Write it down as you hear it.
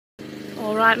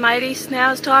Alright mateys,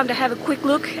 now it's time to have a quick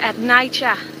look at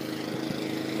nature.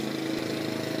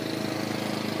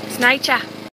 It's nature.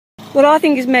 What I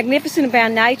think is magnificent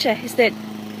about nature is that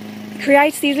it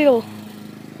creates these little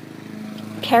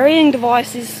carrying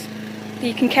devices that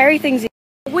you can carry things in.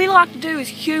 What we like to do as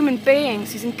human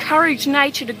beings is encourage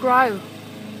nature to grow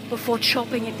before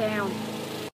chopping it down.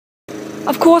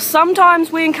 Of course,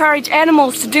 sometimes we encourage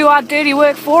animals to do our dirty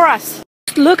work for us.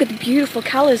 Look at the beautiful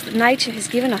colours that nature has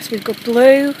given us. We've got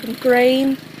blue and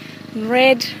green and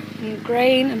red and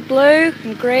green and blue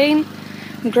and green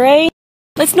and green.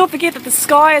 Let's not forget that the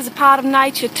sky is a part of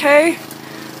nature too.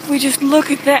 If we just look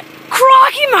at that.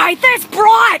 Crikey mate, that's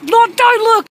bright! Don't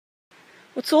look!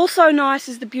 What's also nice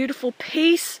is the beautiful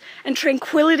peace and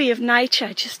tranquility of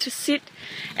nature. Just to sit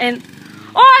and...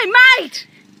 Oi mate!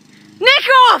 Nick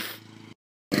off!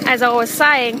 As I was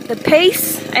saying, the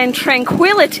peace and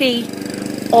tranquility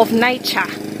of nature.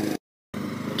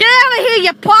 Get out of here,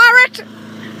 you pirate!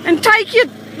 And take your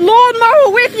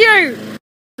lawnmower with you!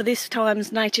 For this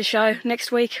time's nature show,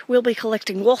 next week we'll be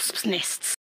collecting wasps' nests.